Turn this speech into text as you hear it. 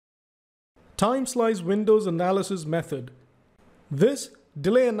Time slice windows analysis method. This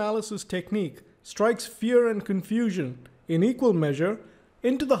delay analysis technique strikes fear and confusion in equal measure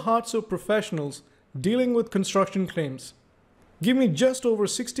into the hearts of professionals dealing with construction claims. Give me just over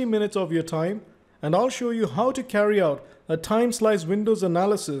 60 minutes of your time and I'll show you how to carry out a time slice windows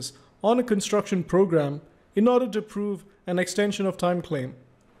analysis on a construction program in order to prove an extension of time claim.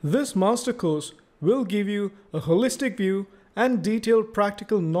 This master course will give you a holistic view and detailed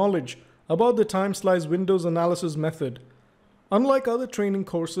practical knowledge about the time slice windows analysis method. Unlike other training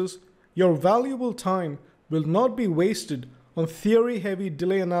courses, your valuable time will not be wasted on theory-heavy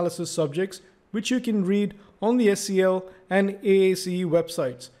delay analysis subjects which you can read on the SCL and AACE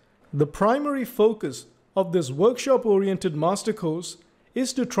websites. The primary focus of this workshop-oriented master course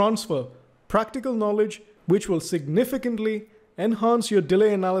is to transfer practical knowledge which will significantly enhance your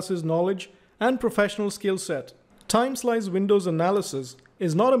delay analysis knowledge and professional skill set. Time slice windows analysis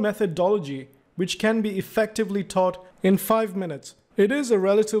is not a methodology which can be effectively taught in 5 minutes. It is a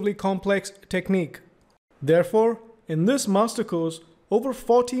relatively complex technique. Therefore, in this master course, over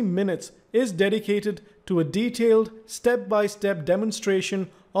 40 minutes is dedicated to a detailed step-by-step demonstration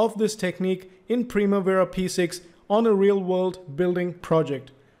of this technique in Primavera P6 on a real-world building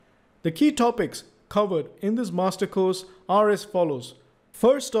project. The key topics covered in this master course are as follows.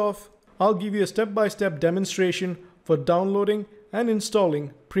 First off, I'll give you a step-by-step demonstration for downloading and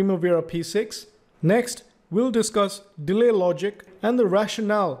installing Primavera P6. Next, we'll discuss delay logic and the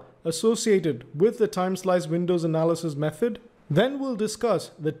rationale associated with the time slice windows analysis method. Then we'll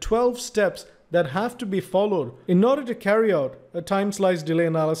discuss the 12 steps that have to be followed in order to carry out a time slice delay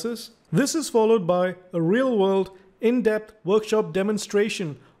analysis. This is followed by a real-world, in-depth workshop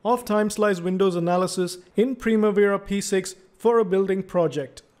demonstration of time slice windows analysis in Primavera P6 for a building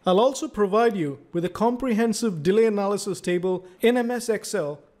project. I'll also provide you with a comprehensive delay analysis table in MS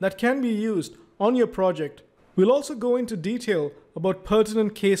Excel that can be used on your project. We'll also go into detail about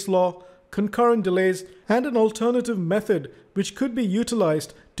pertinent case law, concurrent delays, and an alternative method which could be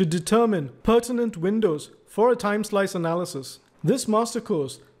utilized to determine pertinent windows for a time slice analysis. This master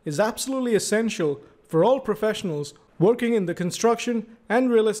course is absolutely essential for all professionals working in the construction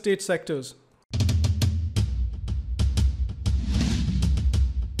and real estate sectors.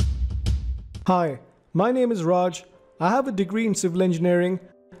 Hi, my name is Raj. I have a degree in civil engineering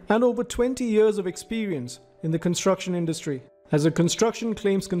and over 20 years of experience in the construction industry. As a construction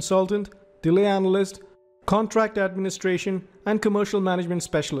claims consultant, delay analyst, contract administration, and commercial management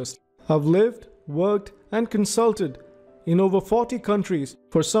specialist, I've lived, worked, and consulted in over 40 countries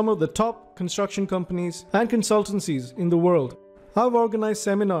for some of the top construction companies and consultancies in the world. I've organized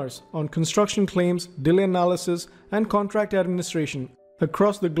seminars on construction claims, delay analysis, and contract administration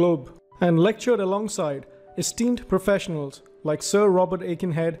across the globe, and lectured alongside esteemed professionals like Sir Robert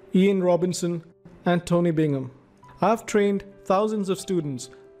Aikenhead, Ian Robinson, and Tony Bingham. I've trained thousands of students.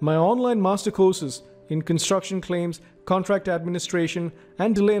 My online master courses in construction claims, contract administration,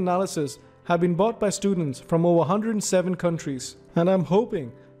 and delay analysis have been bought by students from over 107 countries. And I'm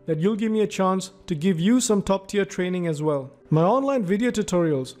hoping that you'll give me a chance to give you some top-tier training as well. My online video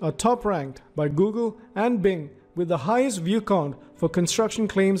tutorials are top-ranked by Google and Bing with the highest view count for construction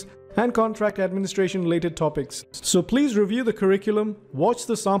claims and contract administration related topics. So please review the curriculum, watch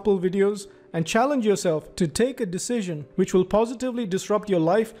the sample videos, and challenge yourself to take a decision which will positively disrupt your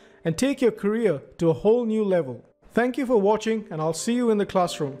life and take your career to a whole new level. Thank you for watching, and I'll see you in the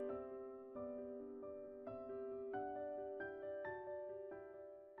classroom.